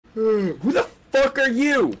Who the fuck are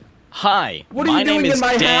you? Hi, What are my you name doing is in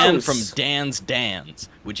my Dan house? from Dan's Dans.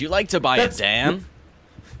 Would you like to buy That's- a Dan?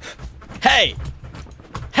 Hey!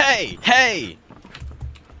 Hey! Hey!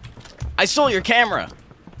 I stole your camera!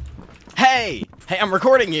 Hey! Hey, I'm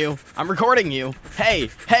recording you! I'm recording you! Hey!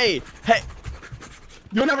 Hey! Hey!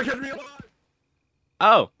 You'll never catch me alive!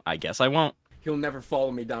 Oh, I guess I won't. He'll never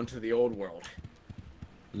follow me down to the old world.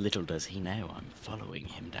 Little does he know I'm following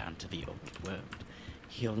him down to the old world.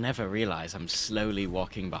 He'll never realize I'm slowly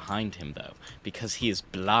walking behind him, though, because he is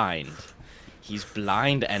blind. He's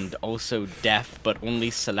blind and also deaf, but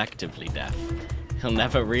only selectively deaf. He'll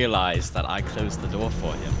never realize that I closed the door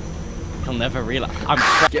for him. He'll never realize.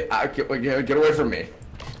 Get away from me.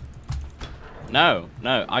 No,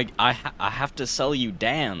 I have to sell you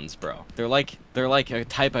Dans, bro. They're like a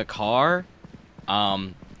type of car.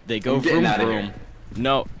 They go vroom vroom.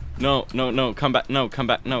 No, come back, come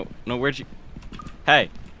back, no, where'd you? Hey.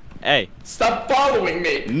 Stop following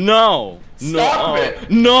me! No! Stop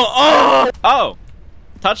it! No! Oh!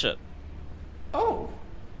 Touch it. Oh.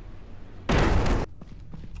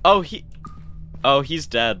 Oh, he's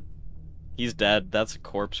dead. He's dead. That's a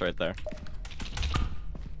corpse right there.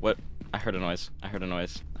 What? I heard a noise.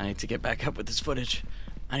 I need to get back up with this footage.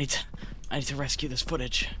 I need to rescue this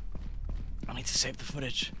footage. I need to save the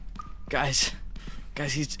footage. Guys,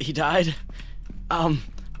 he died.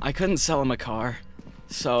 I couldn't sell him a car.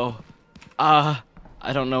 So, I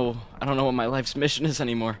don't know what my life's mission is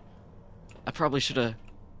anymore. I probably should've...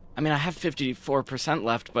 I mean, I have 54%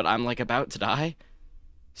 left, but I'm, like, about to die.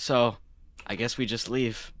 So, I guess we just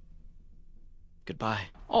leave. Goodbye.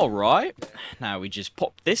 Alright. Now we just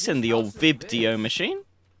pop this in the old video machine.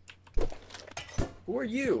 Who are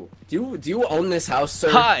you? Do you own this house,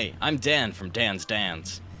 sir? Hi, I'm Dan from Dan's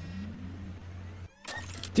Dans.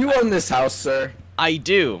 Do you own this house, sir? I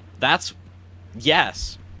do.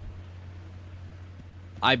 Yes.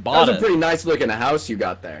 I bought it. That's a pretty nice looking house you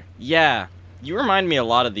got there. Yeah. You remind me a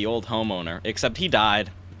lot of the old homeowner, except he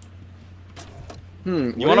died.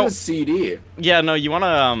 You want a CD? Yeah, no, you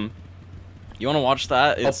wanna watch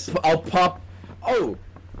that? I'll pop. Oh.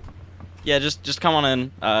 Yeah, just come on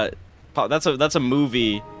in. That's a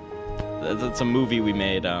movie. That's a movie we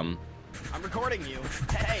made. I'm recording you.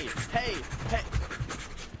 Hey.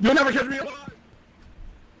 You'll never catch me alive.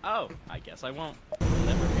 Oh, I guess I won't.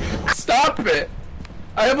 Stop it!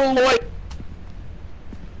 I have a light.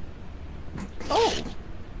 Oh.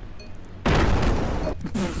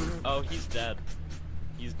 Oh, he's dead.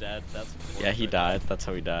 He's dead. Yeah, he died. That's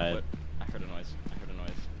how he died. What? I heard a noise.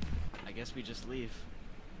 I guess we just leave.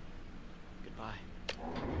 Goodbye.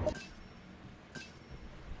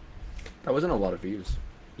 That wasn't a lot of views.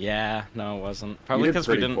 Yeah, no, it wasn't. Probably because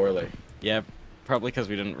we didn't. Poorly. Yeah, probably because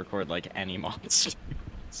we didn't record like any monsters.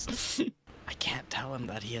 I can't tell him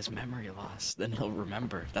that he has memory loss. Then he'll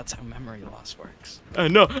remember. That's how memory loss works. I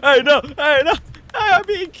know. I'm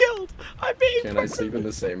being killed. Can I sleep in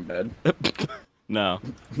the same bed? No.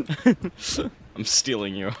 I'm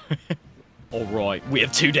stealing you. Alright, we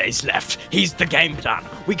have 2 days left. Here's the game plan.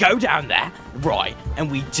 We go down there, right,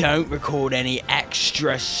 and we don't record any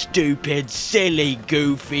extra stupid, silly,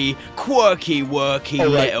 goofy, quirky,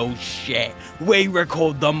 little shit. We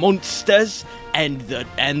record the monsters and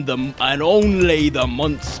only the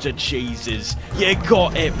monster cheeses. You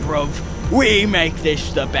got it, bruv. We make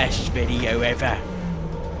this the best video ever.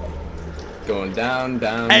 Going down.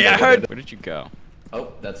 Hey, I heard. Where did you go?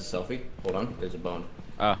 Oh, that's a selfie. Hold on, there's a bone.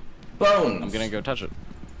 Oh. Bones. I'm gonna go touch it.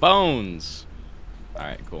 Bones. All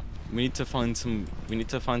right, cool. We need to find some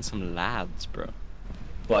lads, bro.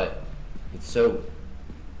 But it's so.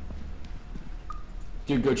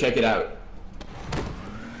 Dude, go check it out.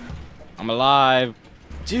 I'm alive,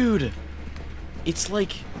 dude. It's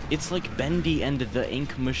like Bendy and the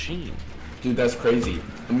Ink Machine. Dude, that's crazy.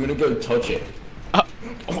 I'm gonna go touch it.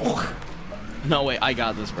 Oh. No wait, I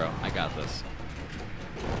got this, bro. I got this.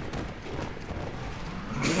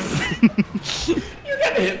 You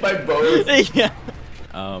got hit by both. Yeah.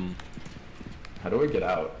 How do I get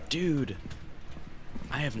out? Dude,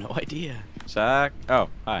 I have no idea. Zack. Oh,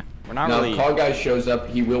 hi. We're not now, really. if Call Guy shows up,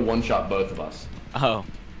 he will one-shot both of us. Oh,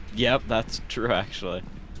 yep, that's true actually.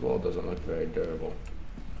 This wall doesn't look very durable.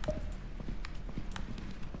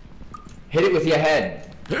 Hit it with your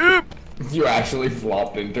head. You actually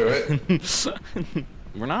flopped into it.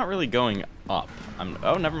 We're not really going up.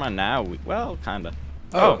 Oh, never mind. Now well, kinda.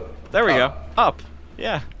 Oh, there we go. Up.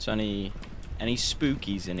 Yeah. So any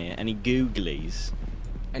spookies in here? Any googlies?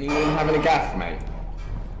 Anyone having a gaff, mate?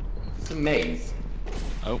 It's a maze.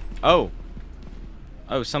 Oh,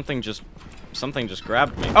 something just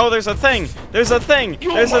grabbed me. Oh, there's a thing. There's a thing.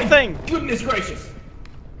 There's a thing. Goodness gracious.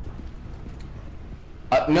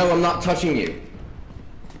 No, I'm not touching you.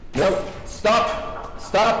 No, stop!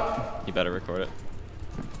 Stop! You better record it.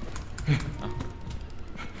 Oh.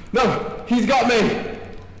 No, he's got me!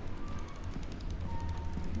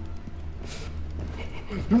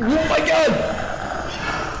 Oh my god!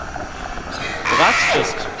 Well,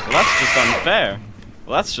 that's just unfair.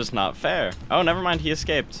 Well, that's just not fair. Oh, never mind, he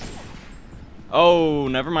escaped. Oh,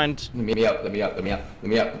 never mind. Let me up, let me up, let me up, let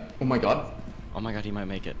me up. Oh my god. Oh my god, he might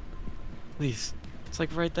make it. Please. It's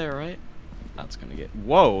like right there, right? That's gonna get...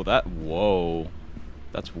 Whoa, whoa.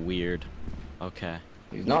 That's weird. Okay.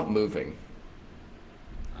 He's not moving.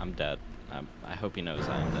 I'm dead. I hope he knows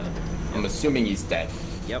I am dead. I'm assuming he's dead.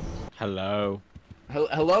 Yep. Hello.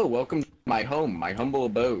 Hello, welcome to my home, my humble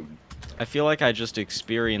abode. I feel like I just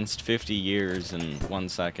experienced 50 years in 1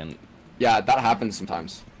 second. Yeah, that happens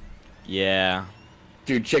sometimes. Yeah.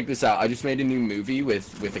 Dude, check this out. I just made a new movie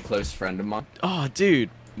with a close friend of mine. Oh, dude.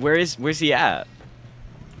 Where's he at?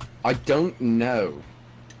 I don't know.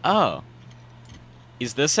 Oh.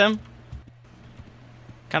 Is this him?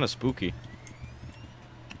 Kind of spooky.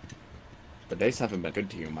 The days haven't been good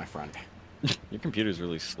to you, my friend. Your computer's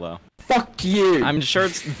really slow. Fuck you! I'm sure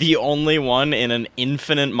it's the only one in an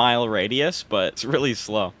infinite mile radius, but it's really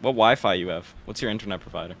slow. What Wi-Fi you have? What's your internet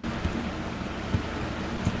provider?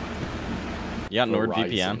 You got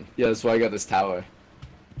NordVPN? Yeah, that's why I got this tower.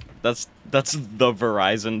 That's the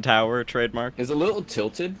Verizon tower trademark. It's a little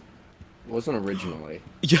tilted. It wasn't originally.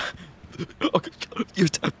 Yeah. Okay. You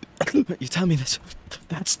tell me this.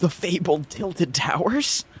 That's the fabled tilted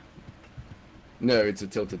towers? No, it's a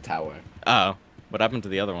tilted tower. Oh. What happened to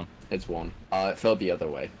the other one? It's one. It fell the other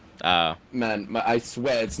way. Oh. Man, I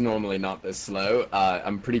swear it's normally not this slow.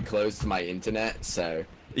 I'm pretty close to my internet, so...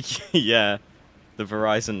 Yeah. The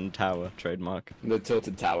Verizon tower trademark. The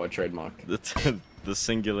tilted tower trademark. The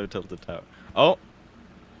singular tilted tower. Oh.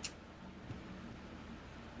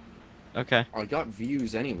 Okay. I got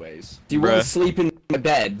views anyways. Do you want to sleep in my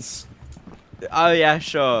beds? Oh yeah,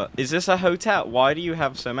 sure. Is this a hotel? Why do you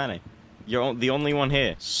have so many? You're the only one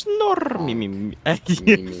here. Snore me me me.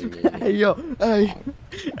 Hey yo, hey.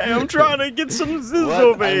 Hey, I'm trying to get some zizz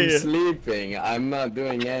over here. I'm sleeping. I'm not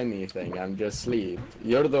doing anything. I'm just asleep.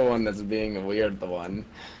 You're the one that's being a weird one.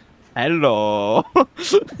 Hello. You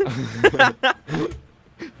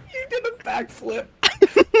did a backflip.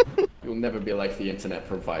 You'll never be like the internet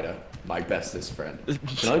provider, my bestest friend.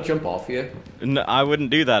 Can I jump off here? No, I wouldn't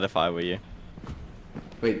do that if I were you.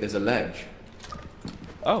 Wait, there's a ledge.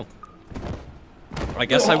 Oh. I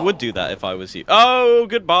guess I would do that if I was you. Oh,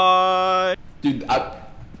 goodbye. Dude,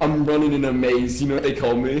 I'm running in a maze. You know what they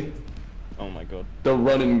call me? Oh my god. The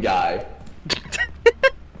running guy.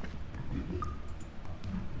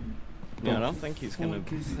 Yeah, I don't think he's gonna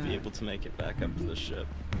be able to make it back up to the ship.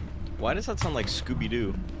 Why does that sound like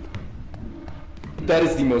Scooby-Doo? That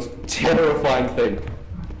is the most terrifying thing.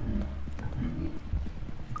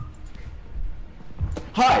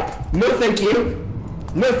 Hi! No thank you!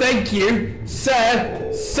 No thank you!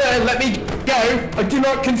 Sir! Sir, let me go! I do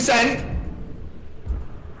not consent!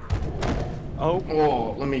 Oh.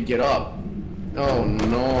 Oh, let me get up. Oh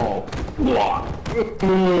no.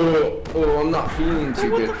 Oh, I'm not feeling too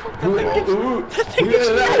good. That thing gives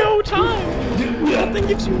you no time! That thing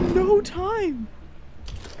gives you no time!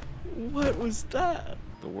 What was that?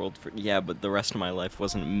 The world for— yeah, but the rest of my life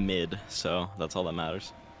wasn't mid, so that's all that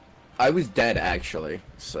matters. I was dead, actually,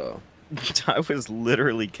 so... I was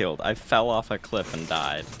literally killed. I fell off a cliff and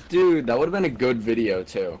died. Dude, that would have been a good video,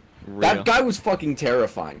 too. Real. That guy was fucking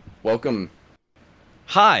terrifying. Welcome.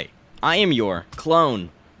 Hi, I am your clone.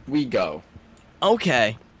 We go.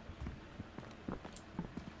 Okay.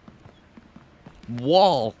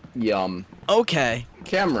 Wall. Yum. Okay.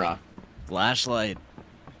 Camera. Flashlight.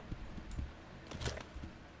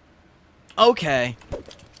 Okay.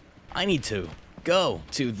 I need to go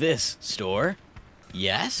to this store.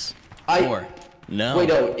 Yes? Or no? Wait,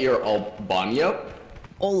 oh, you're Albania?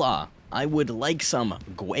 Hola. I would like some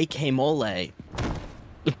guacamole.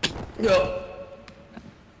 Yo.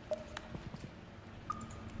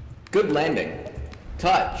 Good landing.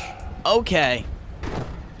 Touch. Okay.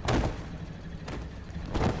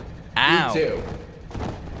 Ow. Me too.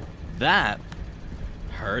 That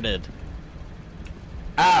hurted.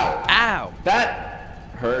 Ow. Ow. That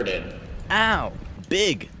hurted. Ow.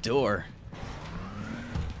 Big door.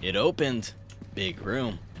 It opened. Big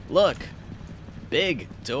room. Look. Big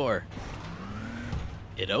door.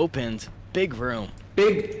 It opened. Big room.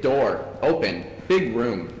 Big door. Open. Big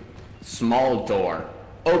room. Small door.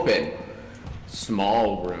 Open.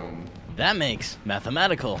 Small room. That makes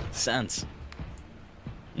mathematical sense.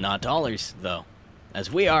 Not dollars, though,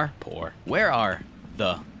 as we are poor. Where are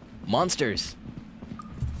the monsters?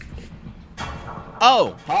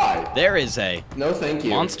 Oh! Hi. There is a No, thank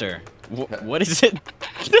you. monster. What is it?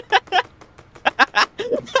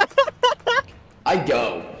 I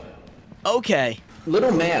go. Okay.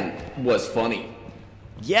 Little man was funny.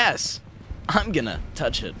 Yes. I'm gonna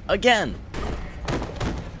touch it again.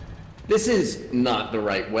 This is not the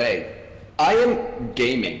right way. I am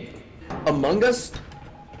gaming. Among Us?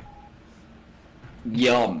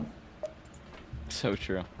 Yum. So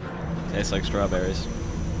true. Tastes like strawberries.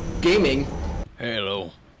 Gaming?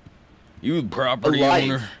 Hello. You the property Alive.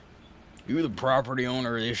 owner? You the property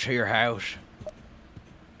owner of this here house?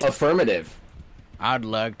 Affirmative. I'd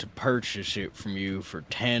like to purchase it from you for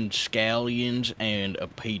 10 scallions and a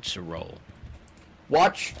pizza roll.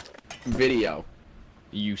 Watch video.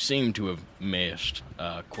 You seem to have missed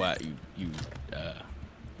quite.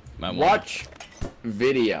 Might wanna- Watch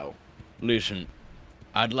video. Listen,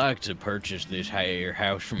 I'd like to purchase this here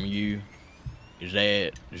house from you. Is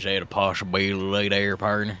that a possibility there,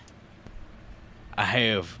 partner? I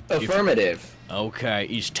have. Affirmative. Okay,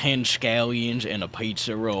 is 10 scallions and a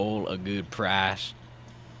pizza roll a good price?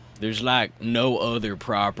 There's like no other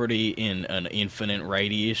property in an infinite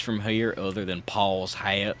radius from here other than Paul's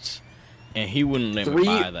hats, and he wouldn't let me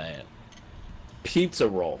buy that. Pizza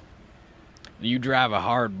roll. You drive a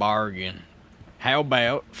hard bargain. How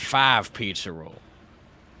about 5 pizza roll?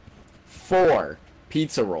 4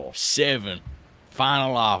 pizza roll. 7.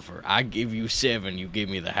 Final offer. I give you 7, you give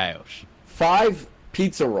me the house. 5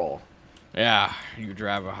 pizza roll. Yeah, you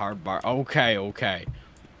drive a hard bar. Okay.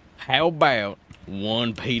 How about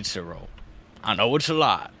 1 pizza roll? I know it's a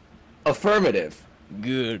lot. Affirmative.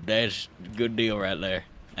 Good, that's a good deal right there.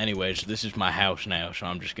 Anyways, this is my house now, so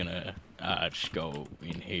I'm just gonna just go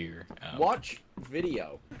in here. Watch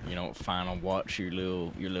video. You know, final watch your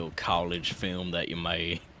little college film that you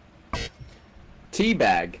made.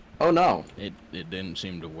 Teabag. Oh no. It didn't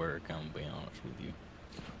seem to work, I'm gonna be honest with you.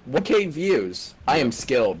 1K views. I am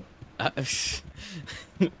skilled.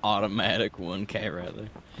 Automatic 1K rather.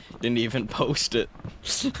 Didn't even post it.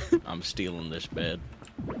 I'm stealing this bed.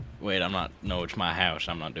 Wait, I'm not. No, it's my house.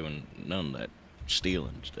 I'm not doing none of that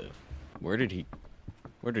stealing stuff. Where did he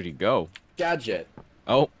go? Gadget.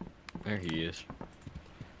 Oh, there he is.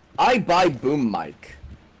 I buy boom mic.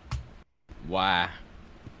 Why?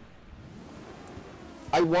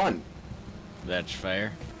 I won. That's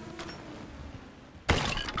fair.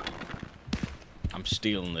 I'm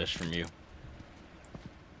stealing this from you.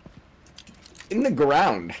 In the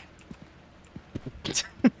ground.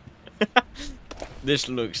 This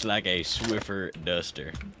looks like a Swiffer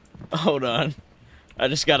duster. Hold on. I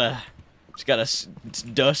just gotta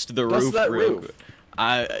dust the roof that real roof.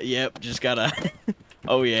 quick. Yep, just gotta.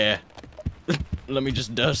 Oh yeah. Let me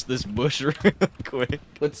just dust this bush real quick.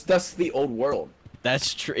 Let's dust the old world.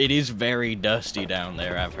 That's true. It is very dusty down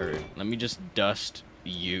there, I've heard. Let me just dust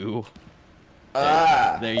you.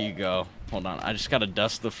 There you go. Hold on. I just gotta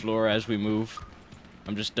dust the floor as we move.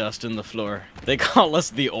 I'm just dusting the floor. They call us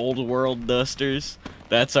the old world dusters.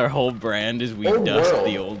 That's our whole brand, is we Old dust world.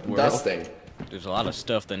 the old world. Dusting. There's a lot of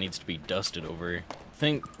stuff that needs to be dusted over here. You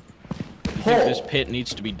think this pit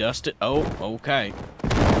needs to be dusted? Oh, okay.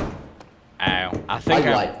 Ow. I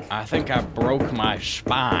think I broke my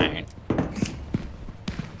spine.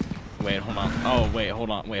 Wait, hold on. Oh, wait, hold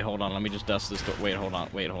on. Let me just dust this door. Wait, hold on.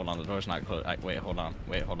 The door's not closed. Wait, hold on.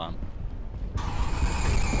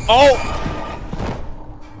 Oh!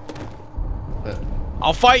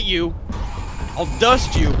 I'll fight you. I'll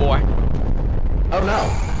dust you, boy. Oh no.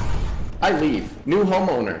 I leave. New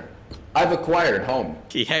homeowner. I've acquired home.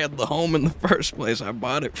 He had the home in the first place. I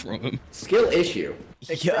bought it from him. Skill issue.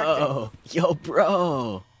 Yo,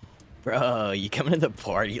 bro. Bro, you coming to the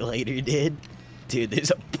party later, dude? Dude,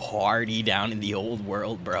 there's a party down in the old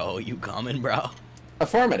world, bro. You coming, bro?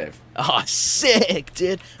 Affirmative. Oh, sick,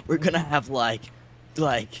 dude. We're gonna have like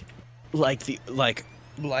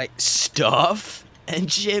stuff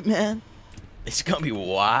and shit, man. It's gonna be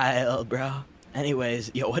wild, bro.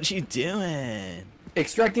 Anyways, yo, what you doing?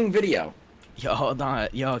 Extracting video. Yo, hold on.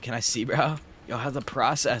 Yo, can I see, bro? Yo, how the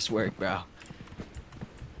process work, bro?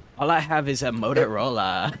 All I have is a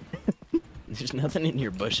Motorola. There's nothing in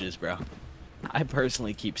your bushes, bro. I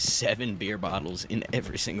personally keep 7 beer bottles in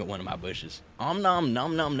every single one of my bushes. Nom nom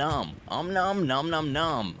nom nom nom. Nom nom nom nom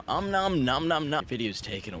nom. Nom nom nom nom. Video's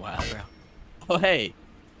taking a while, bro. Oh hey.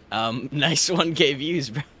 Nice 1K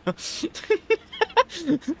views, bro.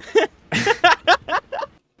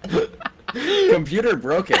 Computer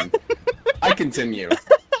broken. I continue.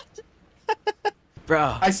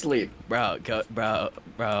 Bro. I sleep. Bro, go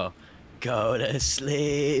to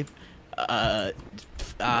sleep.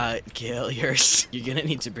 Kill yourself. You're gonna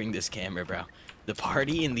need to bring this camera, bro. The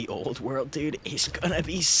party in the old world, dude, is gonna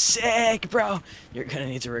be sick, bro. You're gonna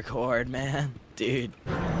need to record, man. Dude,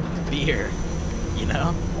 beer, you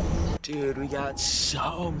know? Dude, we got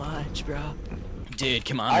so much, bro. Dude,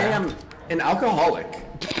 come on, I bro. am an alcoholic.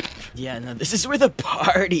 Yeah, no, this is where the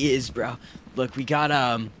party is, bro. Look, we got,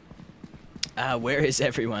 where is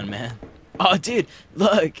everyone, man? Oh, dude,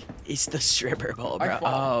 look, it's the stripper pole, bro.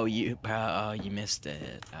 Oh, you missed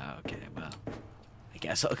it. Oh, okay, well, I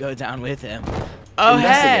guess I'll go down with him. Oh,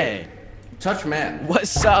 hey! Touch man.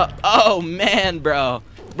 What's up? Oh, man, bro.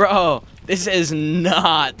 Bro, this is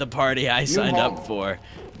not the party I signed up for.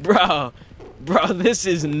 Bro, this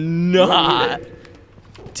is not.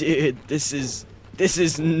 Dude, this is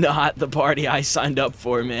not the party I signed up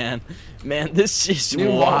for, man. Man, this is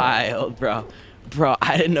wild, bro. Bro,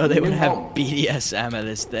 I didn't know they would have BDSM at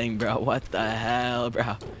this thing, bro. What the hell,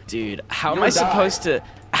 bro? Dude, how am I supposed to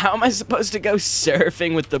go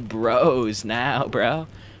surfing with the bros now, bro?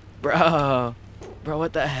 Bro,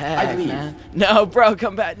 what the heck, man? No, bro,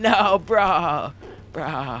 come back. No, bro.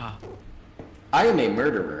 I am a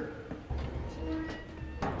murderer.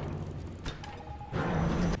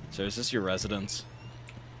 So is this your residence?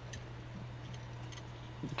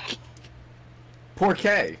 Poor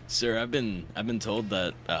K. Sir, I've been told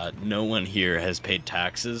that no one here has paid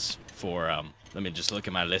taxes for let me just look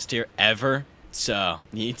at my list here, ever. So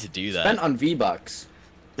you need to do that. Spent on V-Bucks.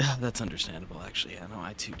 That's understandable, actually. I know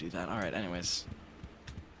I too do that. All right, anyways.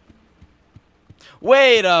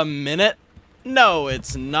 Wait a minute. No,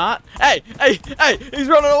 it's not. Hey, he's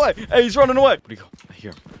running away. Where'd he go? I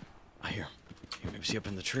hear him. Is he up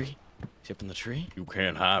in the tree? You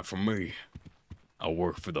can't hide from me. I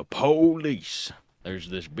work for the police. There's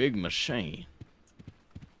this big machine.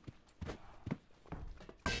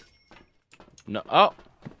 No, oh.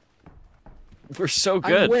 We're so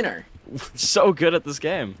good. I'm winner. So good at this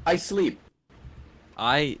game. I sleep.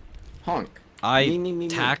 I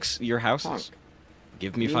tax your houses. Honk.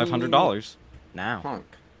 Give me $500 now. Honk.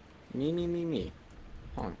 Me.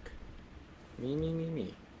 Honk.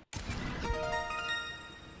 Me.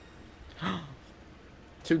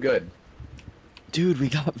 Too good. Dude, we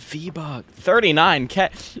got V-Buck.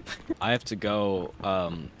 39K. I have to go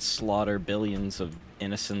slaughter billions of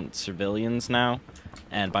innocent civilians now.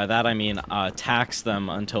 And by that I mean tax them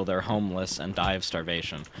until they're homeless and die of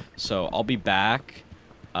starvation. So I'll be back.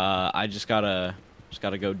 I just gotta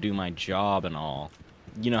go do my job and all.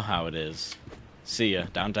 You know how it is. See ya.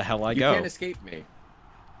 Down to hell I go. You can't escape me.